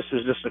 And this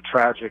is just a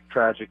tragic,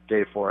 tragic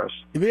day for us.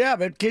 Yeah,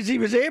 but because he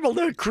was able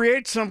to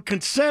create some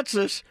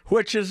consensus,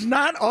 which has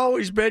not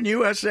always been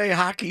USA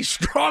Hockey's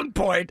strong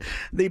point.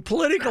 The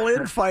political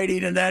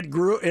infighting in that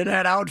group, in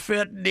that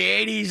outfit in the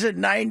 80s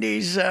and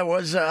 90s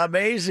was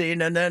amazing.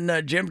 And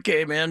then Jim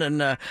came in and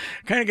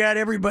kind of got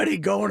everybody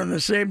going in the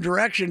same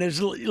direction. At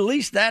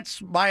least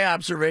that's my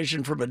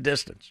observation from a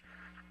distance.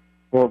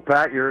 Well,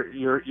 Pat,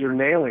 you're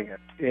nailing it.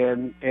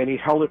 And he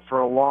held it for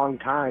a long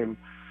time.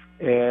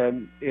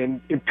 And in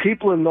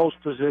people in those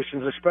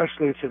positions,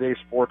 especially in today's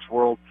sports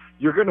world,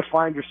 you're going to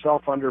find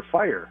yourself under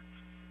fire.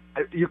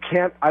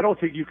 I don't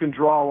think you can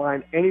draw a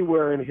line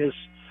anywhere in his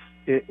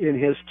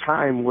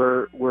time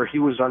where he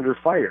was under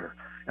fire.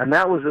 And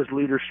that was his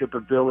leadership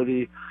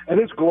ability, and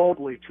it's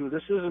globally too.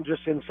 This isn't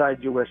just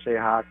inside USA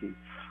Hockey.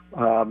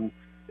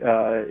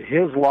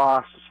 His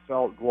loss is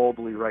felt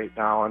globally right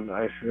now, and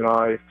I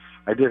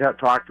did have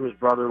talked to his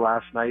brother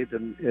last night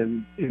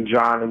and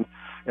John, and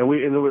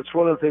it's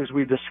one of the things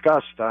we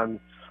discussed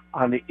on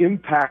the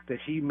impact that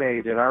he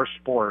made in our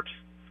sport.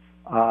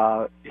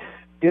 Probably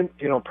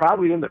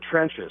in the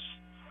trenches,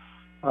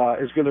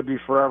 is going to be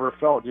forever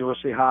felt.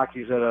 USA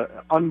Hockey's at an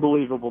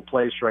unbelievable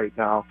place right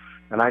now,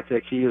 and I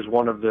think he is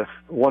one of the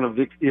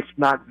if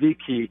not the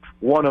key,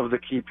 one of the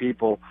key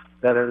people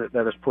that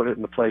has put it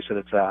in the place that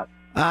it's at.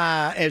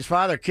 His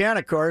father, Ken,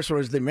 of course,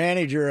 was the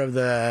manager of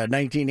the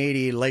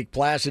 1980 Lake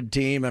Placid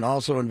team and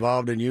also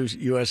involved in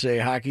USA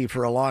Hockey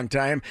for a long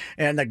time,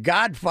 and the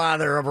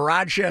godfather of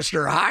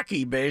Rochester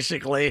hockey,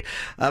 basically.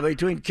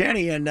 Between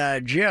Kenny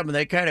and Jim,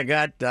 they kind of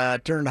got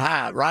turned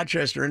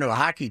Rochester into a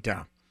hockey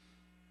town.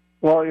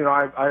 Well,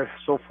 I'm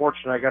so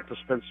fortunate I got to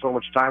spend so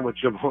much time with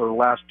Jim over the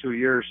last 2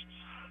 years,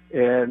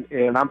 and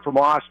I'm from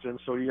Austin,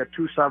 so you got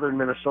two southern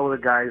Minnesota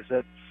guys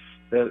that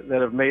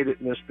have made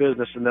it in this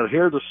business, and they'll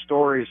hear the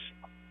stories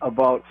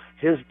about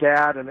his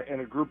dad and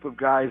a group of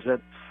guys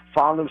that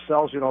found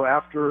themselves,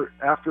 after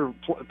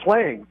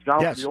playing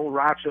down with the old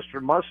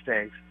Rochester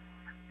Mustangs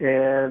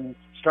and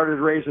started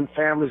raising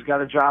families,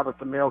 got a job at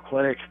the Mayo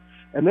Clinic.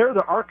 And they're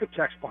the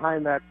architects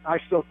behind that. I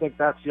still think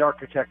that's the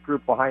architect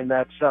group behind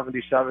that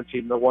 77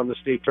 team that won the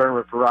state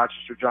tournament for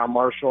Rochester, John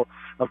Marshall.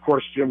 Of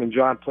course, Jim and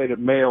John played at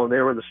Mayo, and they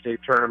were in the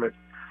state tournament.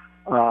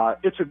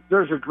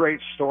 There's a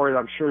great story that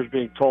I'm sure is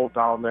being told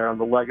down there on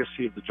the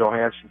legacy of the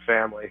Johansson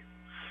family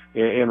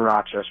in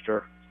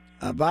Rochester.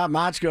 Bob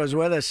Motzko is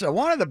with us.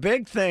 One of the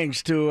big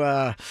things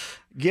to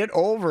get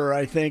over,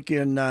 I think,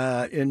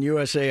 in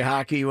USA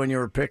Hockey when you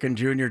were picking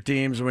junior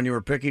teams, when you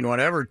were picking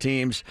whatever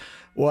teams,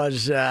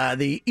 was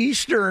the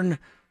Eastern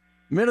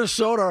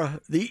Minnesota,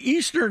 the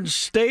eastern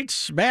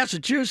states,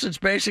 Massachusetts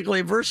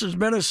basically versus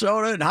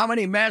Minnesota, and how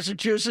many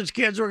Massachusetts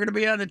kids were going to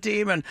be on the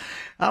team and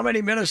how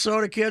many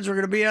Minnesota kids were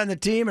going to be on the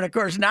team. And, of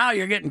course, now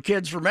you're getting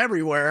kids from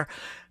everywhere.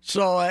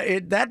 So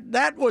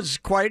that was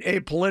quite a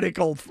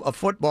political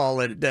football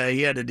that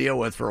he had to deal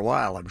with for a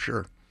while, I'm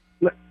sure.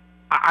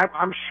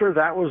 I'm sure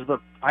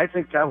I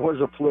think that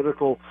was a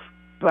political,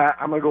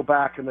 I'm going to go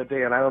back in the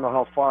day, and I don't know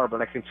how far,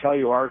 but I can tell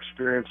you our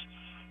experience.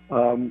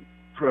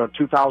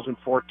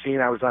 2014,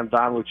 I was on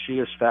Don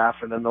Lucia's staff,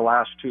 and then the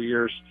last 2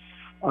 years,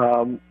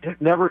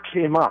 it never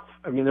came up.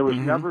 I mean, there was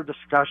never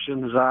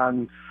discussions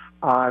on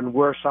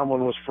where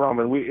someone was from,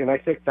 and I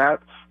think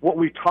that what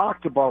we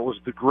talked about was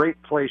the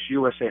great place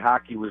USA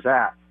Hockey was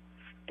at,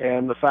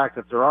 and the fact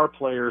that there are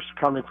players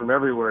coming from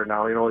everywhere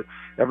now.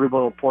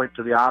 Everybody will point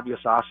to the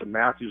obvious, Austin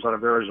Matthews out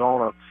of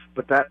Arizona,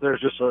 but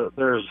there's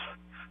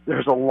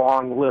a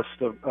long list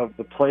of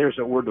the players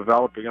that we're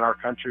developing in our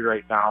country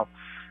right now.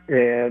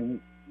 And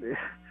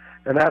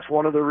that's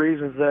one of the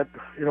reasons that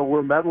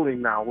we're medaling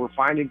now. We're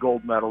finding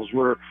gold medals.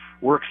 We're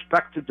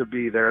expected to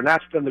be there, and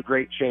that's been the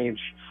great change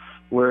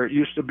where it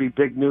used to be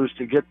big news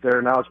to get there.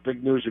 Now it's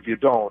big news if you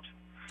don't.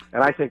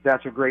 And I think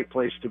that's a great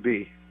place to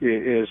be.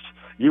 Is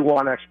you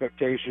want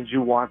expectations,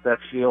 you want that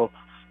feel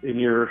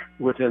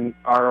within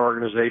our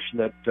organization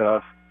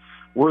that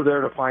we're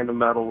there to find a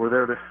medal. We're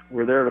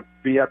there to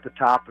be at the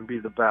top and be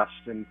the best.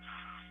 And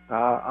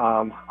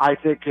I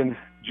think in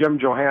Jim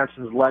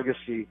Johansson's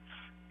legacy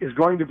is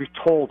going to be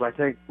told, I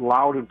think,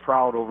 loud and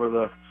proud over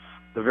the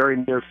very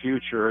near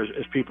future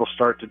as people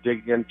start to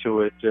dig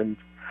into it. And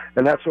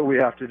that's what we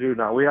have to do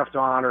now. We have to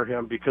honor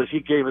him because he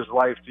gave his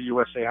life to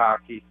USA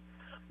Hockey.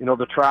 You know,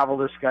 the travel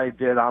this guy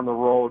did on the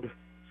road,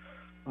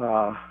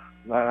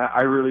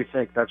 I really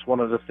think that's one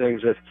of the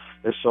things that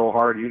is so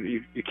hard.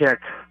 You can't.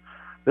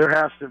 There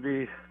has to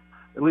be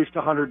at least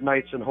 100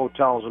 nights in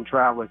hotels and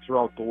traveling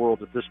throughout the world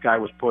that this guy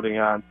was putting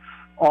on,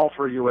 all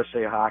for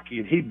USA Hockey.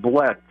 And he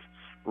bled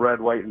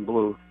red, white, and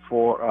blue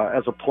for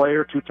as a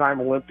player, two-time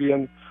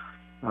Olympian,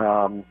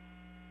 then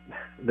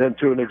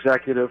to an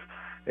executive,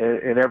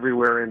 and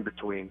everywhere in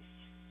between.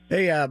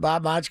 Hey,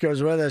 Bob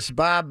Motzko's with us.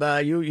 Bob,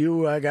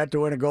 you got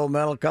to win a gold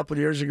medal a couple of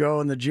years ago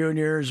in the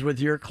juniors with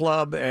your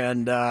club,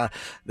 and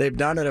they've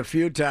done it a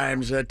few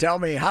times. Tell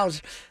me,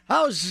 how's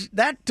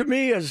that? To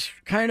me, is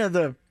kind of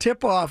the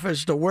tip-off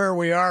as to where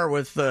we are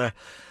with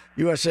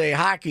USA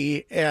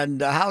Hockey,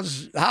 and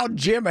how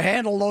Jim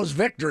handled those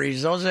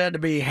victories. Those had to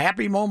be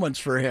happy moments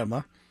for him,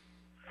 huh?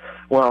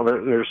 Well,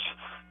 there's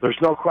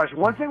no question.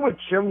 One thing with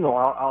Jim, though,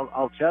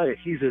 I'll tell you,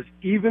 he's as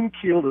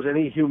even-keeled as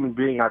any human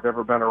being I've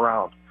ever been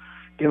around.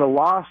 In a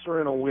loss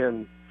or in a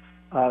win,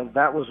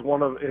 that was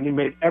and he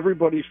made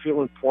everybody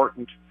feel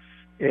important,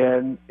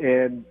 and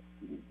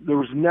there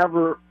was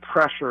never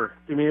pressure.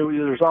 I mean,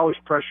 there's always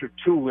pressure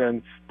to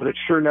win, but it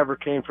sure never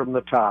came from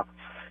the top.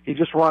 He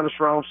just wanted to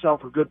surround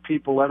himself with good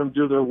people, let them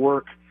do their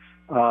work,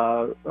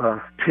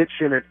 pitch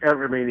in at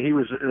every. I mean, he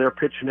was there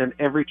pitching in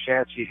every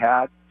chance he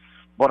had,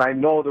 but I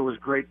know there was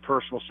great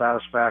personal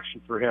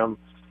satisfaction for him.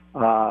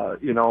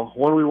 You know,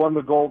 when we won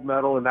the gold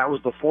medal, and that was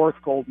the fourth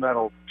gold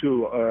medal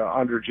too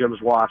under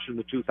Jim's watch in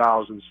the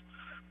 2000s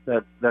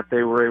that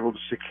they were able to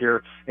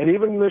secure, and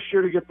even this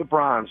year to get the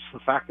bronze. The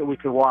fact that we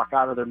could walk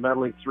out of there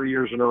medaling 3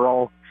 years in a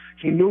row,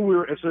 he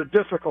knew it's a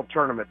difficult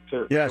tournament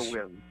to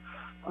win.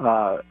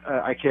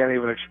 I can't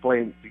even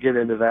get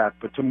into that,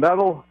 but to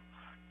medal,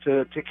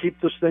 to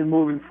keep this thing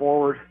moving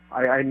forward,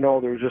 I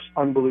know there's just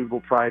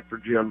unbelievable pride for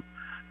Jim,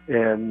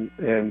 and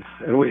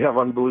we have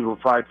unbelievable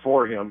pride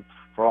for him,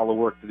 for all the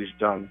work that he's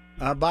done.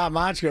 Bob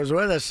Motzko's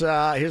with us.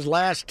 His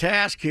last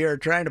task here,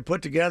 trying to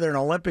put together an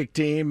Olympic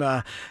team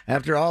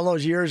after all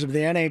those years of the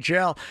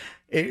NHL.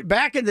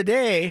 Back in the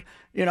day,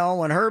 you know,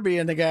 when Herbie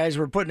and the guys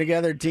were putting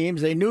together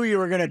teams, they knew you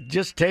were going to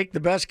just take the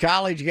best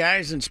college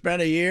guys and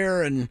spend a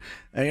year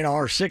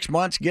or 6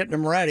 months getting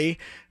them ready.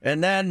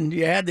 And then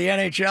you had the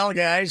NHL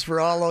guys for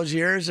all those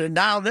years. And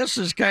now this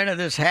is kind of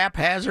this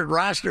haphazard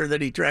roster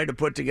that he tried to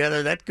put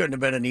together. That couldn't have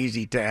been an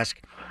easy task.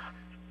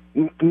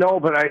 No,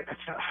 but I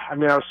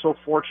mean, I was so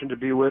fortunate to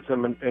be with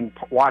him and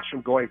watch him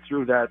going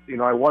through that. You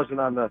know, I wasn't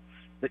on the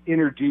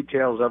inner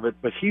details of it,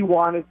 but he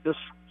wanted this,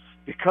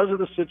 because of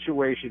the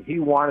situation, he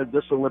wanted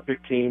this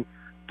Olympic team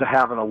to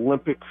have an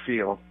Olympic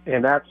feel.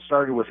 And that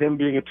started with him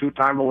being a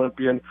two-time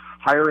Olympian,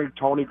 hiring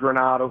Tony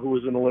Granato, who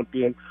was an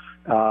Olympian,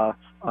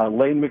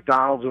 Lane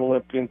McDonald's an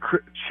Olympian,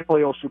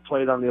 Chilios, who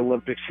played on the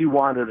Olympics. He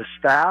wanted a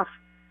staff.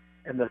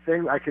 And the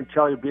thing I can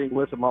tell you, being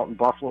with him out in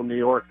Buffalo, New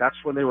York, that's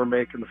when they were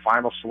making the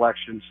final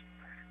selections.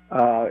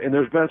 And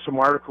there's been some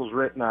articles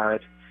written on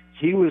it.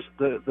 He was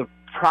the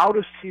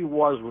proudest he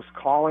was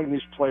calling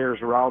these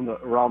players around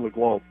the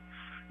globe.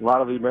 A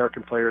lot of the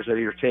American players that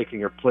you're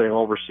taking are playing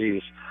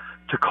overseas,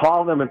 to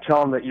call them and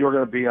tell them that you're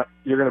going to be a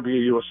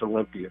U.S.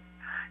 Olympian.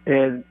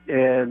 And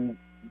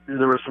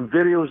there were some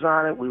videos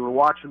on it. We were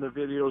watching the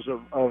videos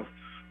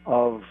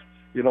of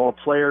you know, a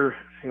player,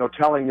 you know,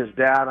 telling his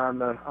dad on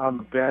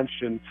the bench,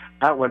 and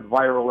that went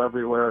viral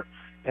everywhere.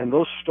 And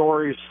those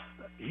stories,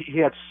 he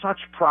had such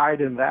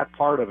pride in that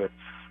part of it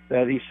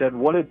that he said,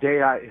 "What a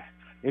day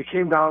It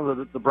came down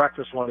to the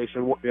breakfast one. He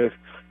said,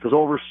 because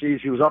overseas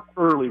he was up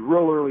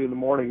real early in the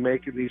morning,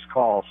 making these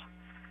calls,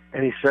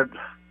 and he said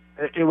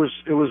it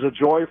was a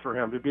joy for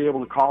him to be able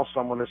to call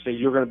someone and say,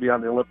 you're going to be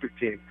on the Olympic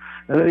team.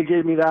 And then he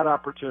gave me that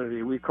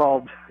opportunity. We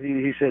called.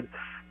 He said,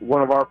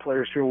 one of our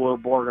players here, Will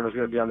Borgen, is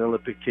going to be on the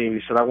Olympic team.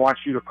 He said, I want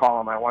you to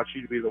call him. I want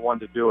you to be the one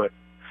to do it.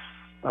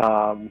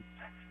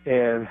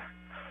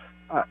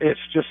 It's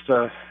just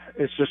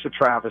a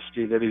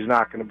travesty that he's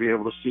not going to be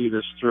able to see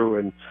this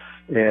through.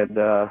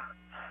 No,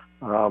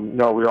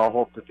 we all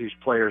hope that these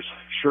players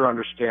sure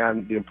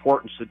understand the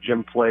importance that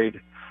Jim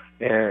played,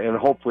 and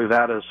hopefully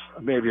that is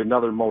maybe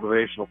another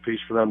motivational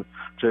piece for them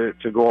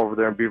to go over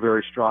there and be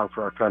very strong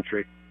for our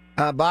country.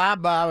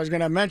 Bob, I was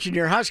going to mention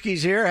your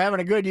Huskies here, having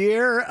a good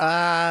year.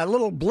 A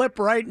little blip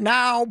right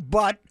now,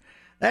 but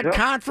that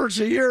conference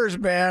of yours,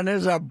 man,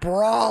 is a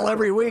brawl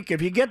every week.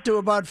 If you get to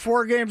about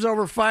 4 games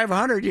over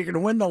 500, you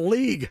can win the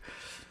league.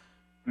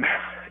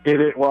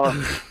 Well,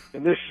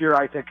 and this year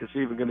I think it's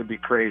even going to be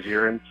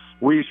crazier. And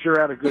we sure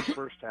had a good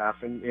first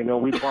half, and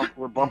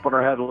we're bumping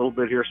our head a little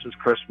bit here since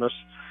Christmas,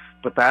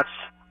 but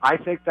I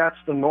think that's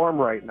the norm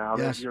right now.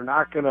 Yes. You're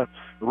not going to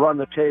run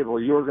the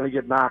table. You're going to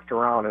get knocked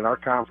around, and our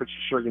conference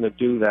is sure going to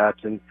do that.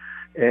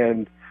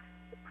 And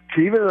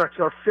even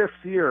our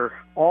fifth year,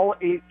 all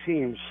 8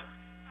 teams,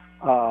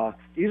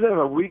 even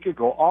a week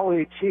ago, all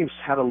 8 teams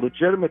had a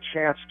legitimate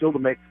chance still to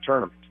make the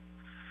tournament.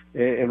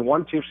 And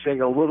one team's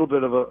taking a little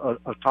bit of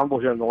a tumble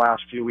here in the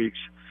last few weeks.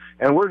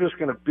 And we're just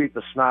going to beat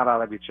the snot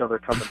out of each other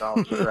coming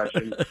down the stretch.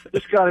 And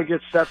just got to get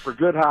set for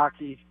good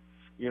hockey.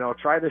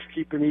 Try to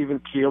keep an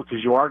even keel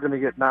because you are going to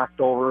get knocked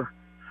over.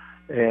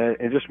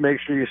 And just make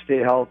sure you stay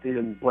healthy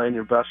and playing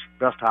your best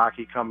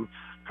hockey come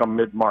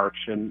mid-March.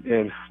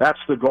 And that's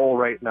the goal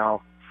right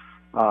now.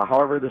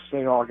 However this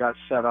thing all got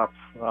set up,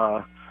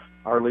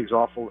 our league's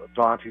awful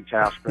daunting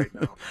task right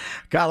now.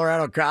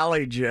 Colorado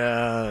College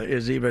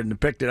is even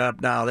picked it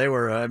up now. They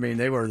were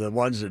the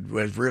ones that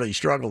have really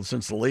struggled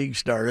since the league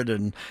started,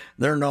 and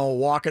they're no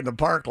walk in the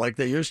park like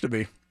they used to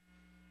be.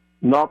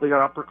 No, they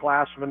got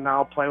upperclassmen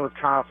now playing with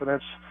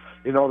confidence.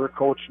 Their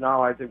coach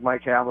now, I think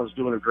Mike Havlin's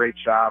doing a great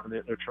job, and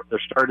they're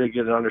starting to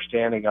get an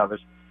understanding of it,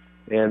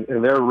 and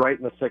they're right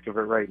in the thick of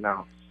it right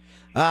now.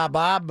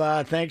 Bob,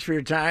 thanks for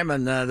your time,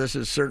 and this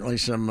is certainly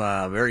some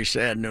very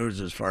sad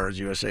news as far as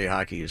USA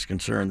Hockey is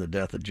concerned, the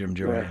death of Jim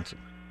Johansson.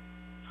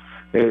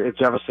 It's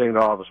devastating to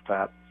all of us,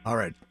 Pat. All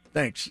right.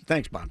 Thanks,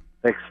 Bob.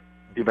 Thanks.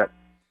 You bet.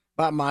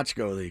 Bob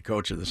Motzko, the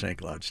coach of the St.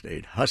 Cloud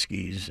State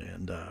Huskies,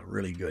 and a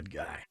really good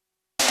guy.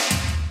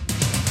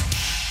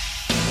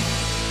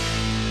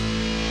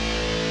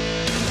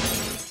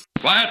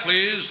 Quiet,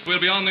 please. We'll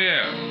be on the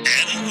air. And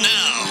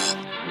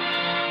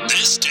now,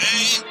 this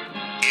day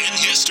in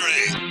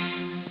history.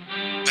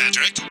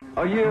 Patrick?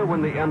 A year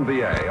when the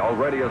NBA,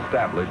 already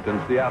established in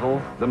Seattle,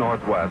 the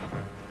Northwest,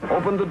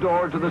 opened the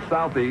door to the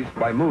Southeast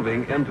by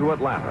moving into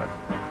Atlanta.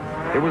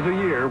 It was a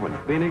year when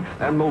Phoenix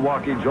and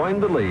Milwaukee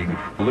joined the league.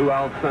 Lou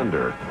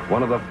Alcindor,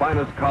 one of the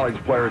finest college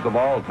players of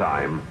all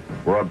time,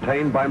 were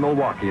obtained by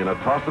Milwaukee in a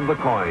toss of the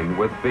coin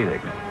with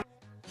Phoenix.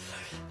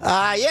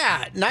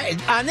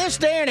 On this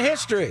day in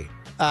history,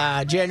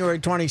 January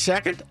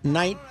 22nd,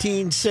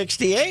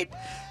 1968,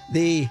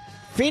 the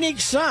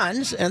Phoenix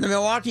Suns and the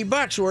Milwaukee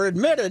Bucks were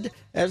admitted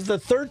as the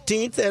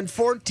 13th and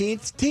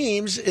 14th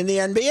teams in the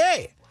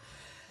NBA.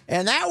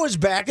 And that was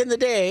back in the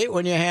day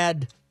when you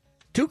had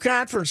 2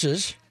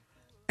 conferences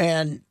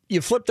and you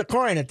flipped a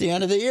coin at the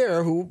end of the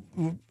year who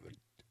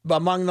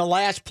among the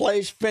last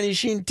place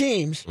finishing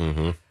teams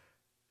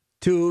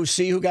to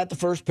see who got the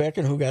first pick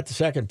and who got the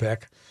second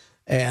pick.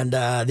 And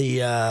the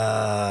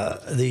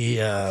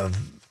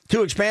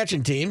 2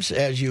 expansion teams,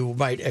 as you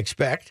might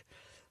expect,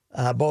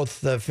 both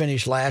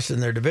finished last in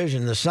their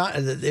division. In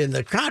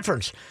the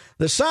conference,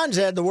 the Suns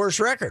had the worst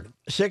record,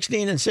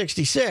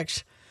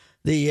 16-66.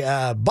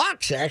 The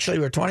Bucks actually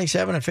were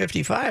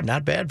 27-55,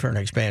 not bad for an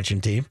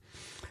expansion team.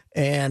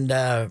 And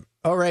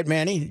all right,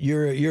 Manny,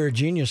 you're a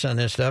genius on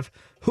this stuff.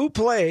 Who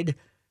played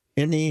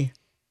in the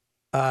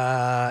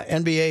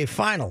NBA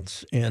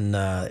Finals in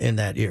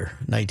that year,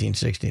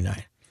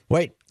 1969?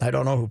 Wait, I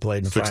don't know who played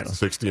in the finals.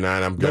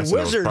 69, I'm guessing.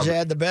 The Wizards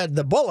had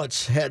the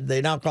Bullets they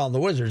now call them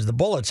the Wizards. The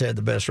Bullets had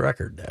the best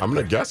record. I'm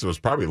going to guess it was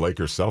probably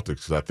Lakers Celtics,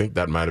 because I think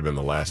that might have been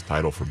the last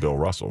title for Bill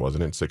Russell,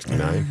 wasn't it, in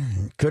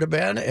 69? Could have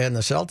been, and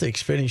the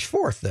Celtics finished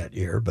 4th that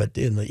year, but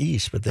in the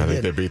East. But I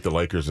think they beat the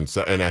Lakers,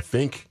 and I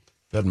think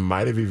that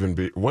might have even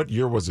been, what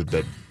year was it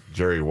that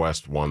Jerry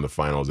West won the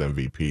Finals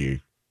MVP,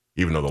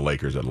 even though the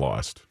Lakers had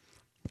lost?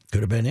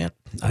 Could have been it.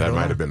 That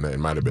might have been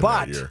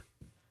that year.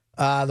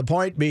 The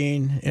point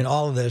being, in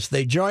all of this,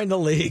 they joined the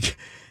league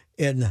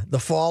in the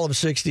fall of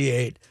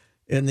 '68.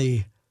 In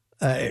the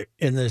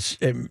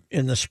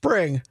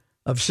spring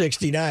of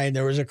 '69,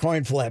 there was a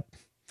coin flip.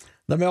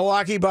 The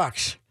Milwaukee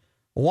Bucks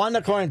won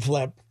the coin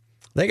flip.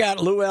 They got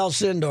Lou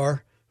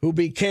Alcindor, who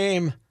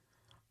became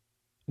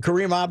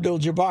Kareem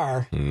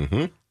Abdul-Jabbar.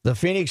 Mm-hmm. The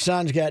Phoenix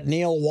Suns got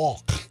Neil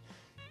Walk.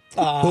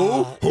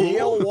 Who?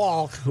 Neil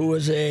Walk, who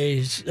was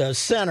a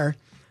center,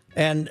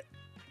 and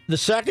the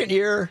second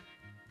year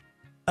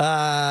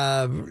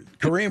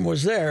Kareem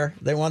was there,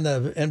 they won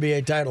the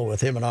NBA title with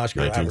him and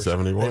Oscar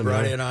 1971, Robertson. They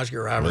brought in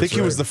Oscar Robertson. I think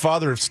he was the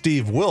father of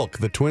Steve Wilk,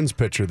 the Twins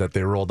pitcher that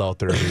they rolled out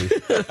there.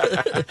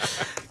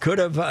 Could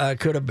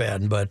have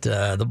been, but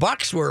the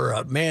Bucks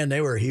were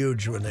they were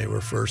huge when they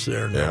were first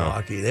there in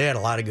Milwaukee. They had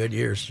a lot of good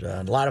years,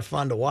 a lot of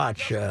fun to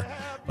watch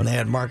when they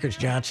had Marcus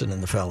Johnson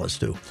and the fellas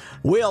too.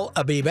 We'll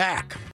be back.